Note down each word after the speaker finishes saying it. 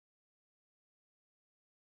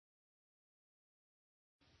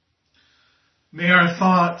May our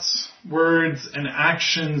thoughts, words, and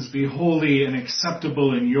actions be holy and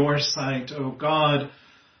acceptable in your sight, O God,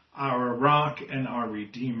 our rock and our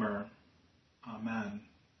Redeemer. Amen.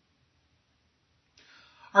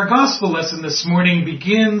 Our gospel lesson this morning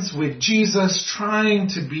begins with Jesus trying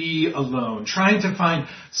to be alone, trying to find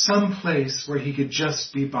some place where he could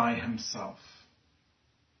just be by himself.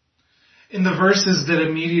 In the verses that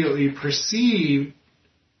immediately precede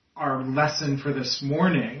our lesson for this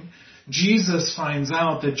morning, Jesus finds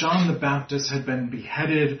out that John the Baptist had been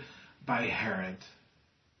beheaded by Herod.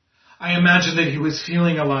 I imagine that he was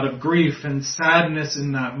feeling a lot of grief and sadness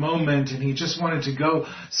in that moment, and he just wanted to go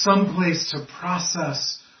someplace to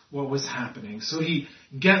process what was happening. So he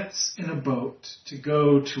gets in a boat to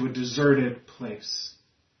go to a deserted place.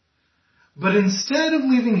 But instead of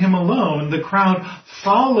leaving him alone, the crowd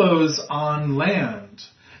follows on land.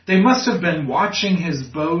 They must have been watching his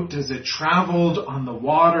boat as it traveled on the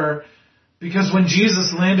water, because when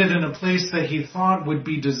Jesus landed in a place that he thought would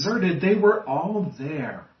be deserted, they were all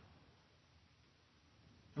there.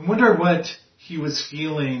 I wonder what he was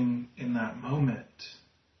feeling in that moment.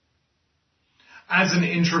 As an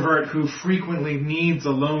introvert who frequently needs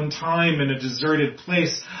alone time in a deserted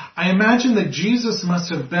place, I imagine that Jesus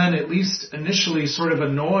must have been, at least initially, sort of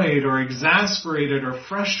annoyed or exasperated or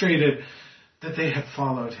frustrated that they had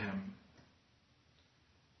followed him.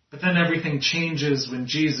 But then everything changes when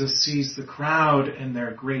Jesus sees the crowd and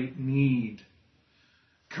their great need.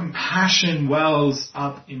 Compassion wells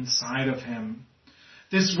up inside of him.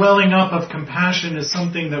 This welling up of compassion is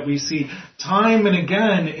something that we see time and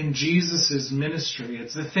again in Jesus' ministry.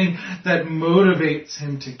 It's the thing that motivates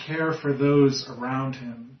him to care for those around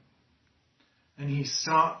him. And he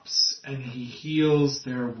stops and he heals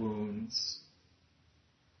their wounds.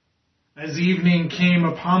 As evening came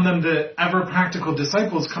upon them, the ever-practical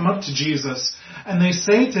disciples come up to Jesus and they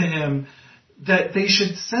say to him that they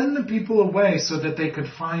should send the people away so that they could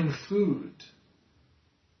find food.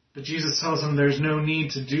 But Jesus tells them there's no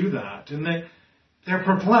need to do that. And they're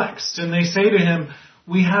perplexed and they say to him,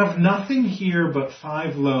 "We have nothing here but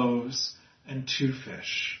 5 loaves and 2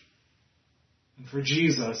 fish." And for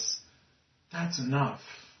Jesus, that's enough.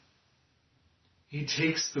 He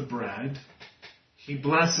takes the bread, he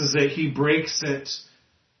blesses it, he breaks it,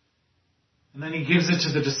 and then he gives it to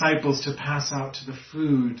the disciples to pass out the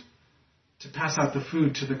food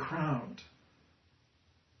to the crowd.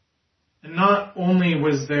 And not only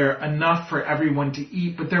was there enough for everyone to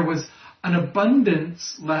eat, but there was an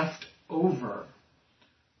abundance left over.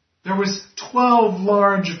 There was 12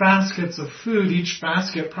 large baskets of food, each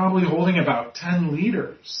basket probably holding about 10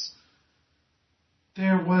 liters.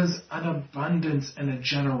 There was an abundance and a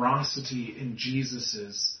generosity in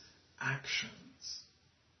Jesus' actions.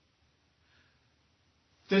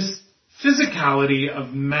 This physicality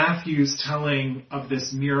of Matthew's telling of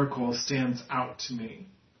this miracle stands out to me.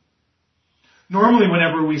 Normally,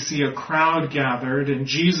 whenever we see a crowd gathered and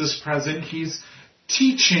Jesus present, he's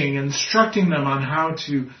teaching, instructing them on how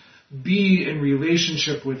to be in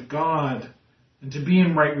relationship with God and to be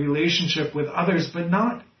in right relationship with others, but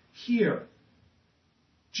not here.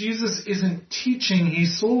 Jesus isn't teaching,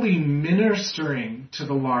 he's solely ministering to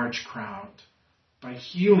the large crowd by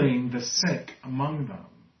healing the sick among them.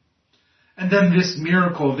 And then this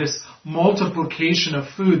miracle, this multiplication of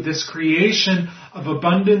food, this creation of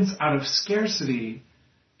abundance out of scarcity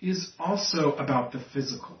is also about the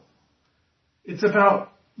physical. It's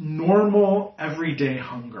about normal, everyday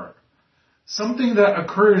hunger. Something that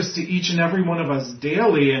occurs to each and every one of us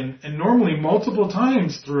daily and normally multiple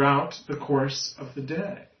times throughout the course of the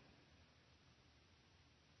day.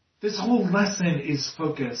 This whole lesson is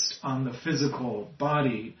focused on the physical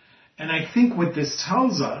body. And I think what this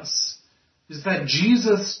tells us is that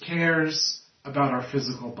Jesus cares about our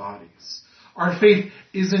physical bodies. Our faith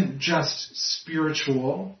isn't just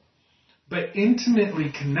spiritual, but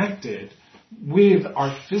intimately connected with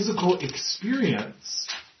our physical experience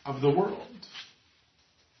of the world.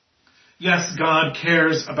 Yes, God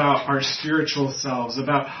cares about our spiritual selves,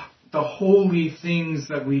 about the holy things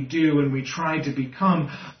that we do and we try to become,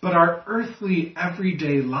 but our earthly,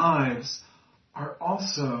 everyday lives are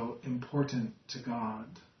also important to God.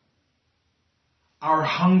 Our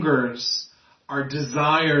hungers, our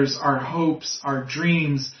desires, our hopes, our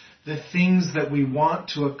dreams, the things that we want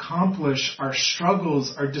to accomplish, our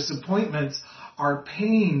struggles, our disappointments, our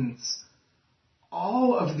pains,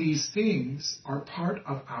 all of these things are part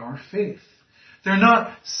of our faith. They're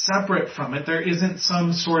not separate from it. There isn't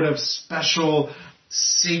some sort of special,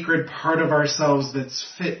 sacred part of ourselves that's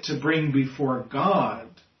fit to bring before God.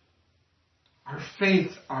 Our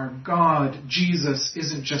faith, our God, Jesus,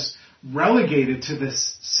 isn't just relegated to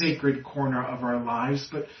this sacred corner of our lives,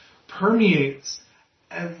 but permeates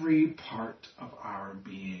every part of our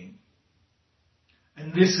being.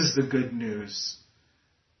 And this is the good news.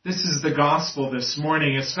 This is the gospel this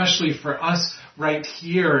morning, especially for us right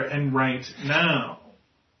here and right now.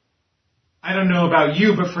 I don't know about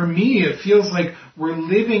you, but for me, it feels like we're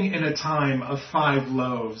living in a time of 5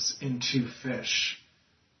 loaves and 2 fish.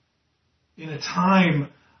 In a time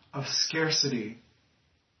of scarcity.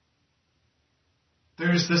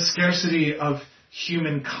 There's the scarcity of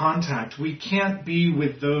human contact. We can't be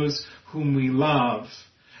with those whom we love.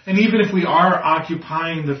 And even if we are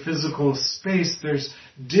occupying the physical space, there's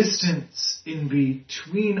distance in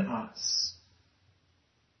between us.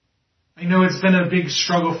 I know it's been a big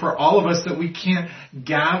struggle for all of us that we can't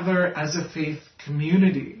gather as a faith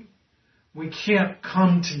community. We can't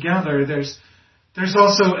come together. There's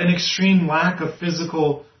also an extreme lack of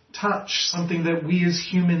physical touch, something that we as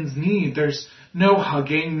humans need. There's no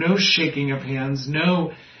hugging, no shaking of hands,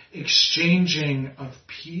 no exchanging of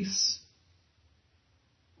peace.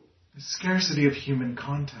 The scarcity of human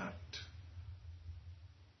contact.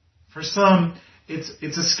 For some,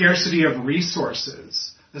 it's a scarcity of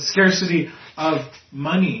resources, a scarcity of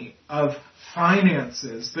money, of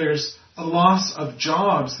finances. There's a loss of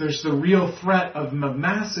jobs. There's the real threat of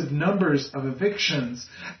massive numbers of evictions,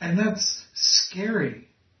 and that's scary.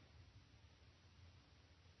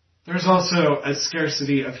 There's also a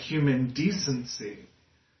scarcity of human decency.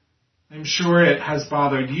 I'm sure it has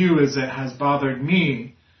bothered you as it has bothered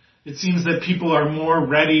me. It seems that people are more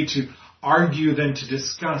ready to argue than to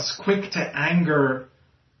discuss, quick to anger.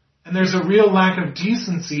 And there's a real lack of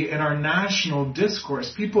decency in our national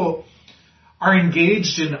discourse. People are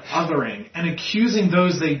engaged in othering and accusing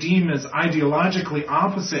those they deem as ideologically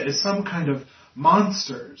opposite as some kind of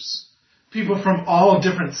monsters. People from all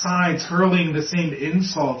different sides hurling the same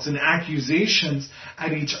insults and accusations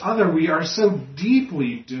at each other. We are so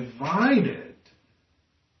deeply divided.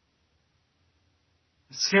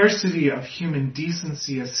 A scarcity of human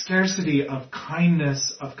decency, a scarcity of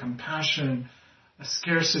kindness, of compassion, a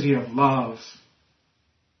scarcity of love.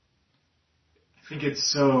 I think it's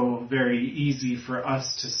so very easy for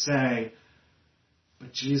us to say,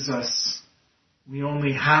 but Jesus, we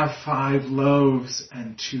only have 5 loaves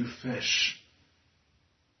and 2 fish.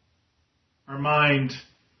 Our mind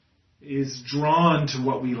is drawn to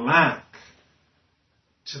what we lack,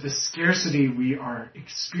 to the scarcity we are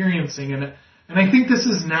experiencing. And I think this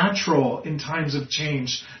is natural in times of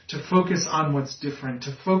change, to focus on what's different,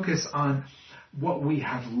 to focus on what we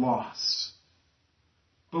have lost.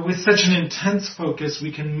 But with such an intense focus,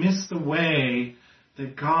 we can miss the way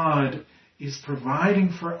that God is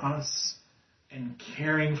providing for us and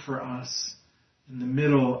caring for us in the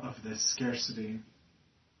middle of this scarcity.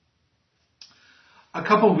 A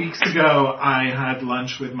couple weeks ago, I had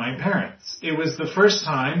lunch with my parents. It was the first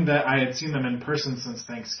time that I had seen them in person since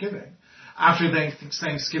Thanksgiving. After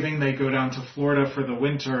Thanksgiving, they go down to Florida for the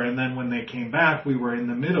winter, and then when they came back, we were in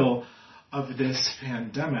the middle of this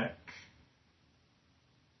pandemic.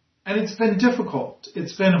 And it's been difficult.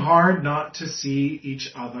 It's been hard not to see each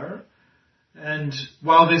other. And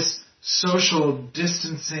while this social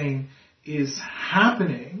distancing is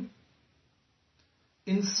happening,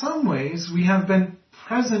 in some ways we have been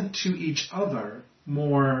present to each other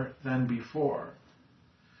more than before.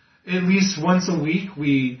 At least once a week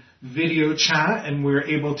we video chat and we're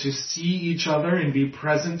able to see each other and be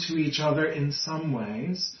present to each other in some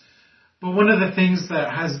ways. But one of the things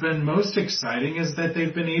that has been most exciting is that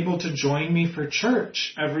they've been able to join me for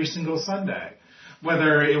church every single Sunday.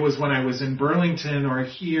 Whether it was when I was in Burlington or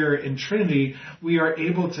here in Trinity, we are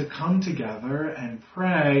able to come together and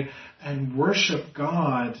pray and worship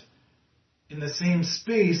God in the same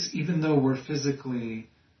space, even though we're physically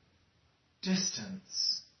distant.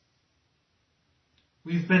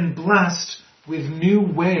 We've been blessed with new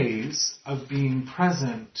ways of being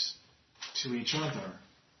present to each other.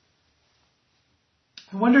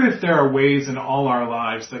 I wonder if there are ways in all our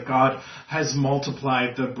lives that God has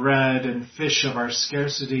multiplied the bread and fish of our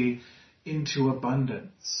scarcity into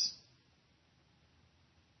abundance.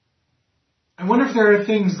 I wonder if there are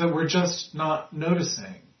things that we're just not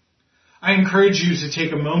noticing. I encourage you to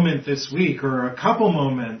take a moment this week, or a couple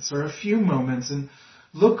moments, or a few moments, and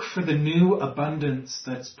look for the new abundance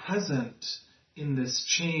that's present in this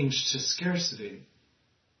change to scarcity.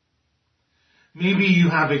 Maybe you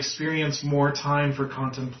have experienced more time for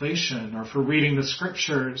contemplation, or for reading the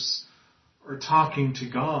scriptures, or talking to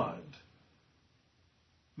God.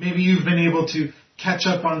 Maybe you've been able to catch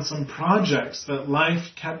up on some projects that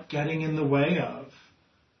life kept getting in the way of.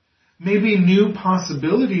 Maybe new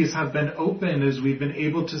possibilities have been opened as we've been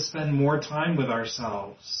able to spend more time with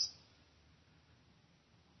ourselves.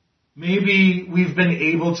 Maybe we've been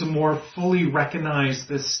able to more fully recognize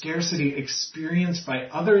the scarcity experienced by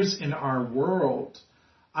others in our world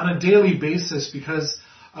on a daily basis because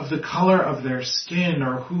of the color of their skin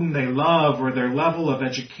or whom they love or their level of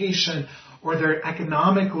education or their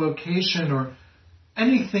economic location or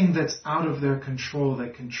anything that's out of their control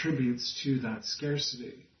that contributes to that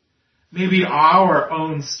scarcity. Maybe our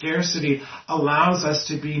own scarcity allows us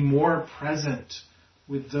to be more present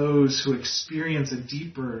with those who experience a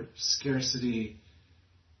deeper scarcity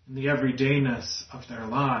in the everydayness of their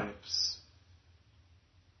lives.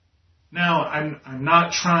 Now, I'm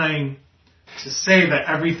not trying to say that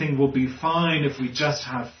everything will be fine if we just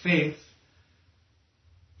have faith.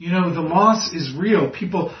 You know, the loss is real.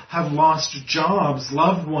 People have lost jobs.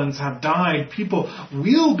 Loved ones have died. People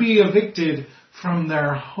will be evicted from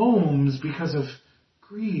their homes because of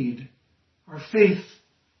greed. Our faith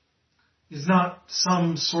is not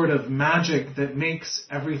some sort of magic that makes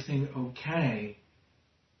everything okay.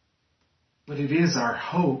 But it is our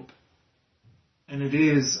hope, and it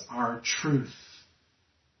is our truth.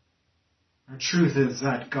 Our truth is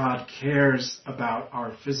that God cares about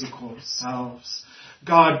our physical selves.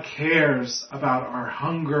 God cares about our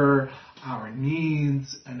hunger, our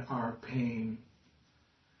needs, and our pain.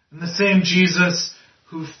 And the same Jesus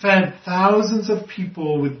who fed thousands of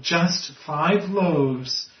people with just 5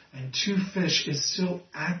 loaves and 2 fish is still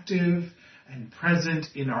active and present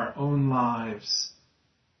in our own lives,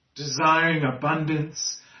 desiring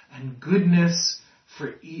abundance and goodness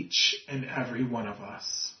for each and every one of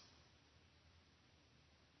us.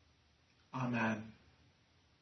 Amen.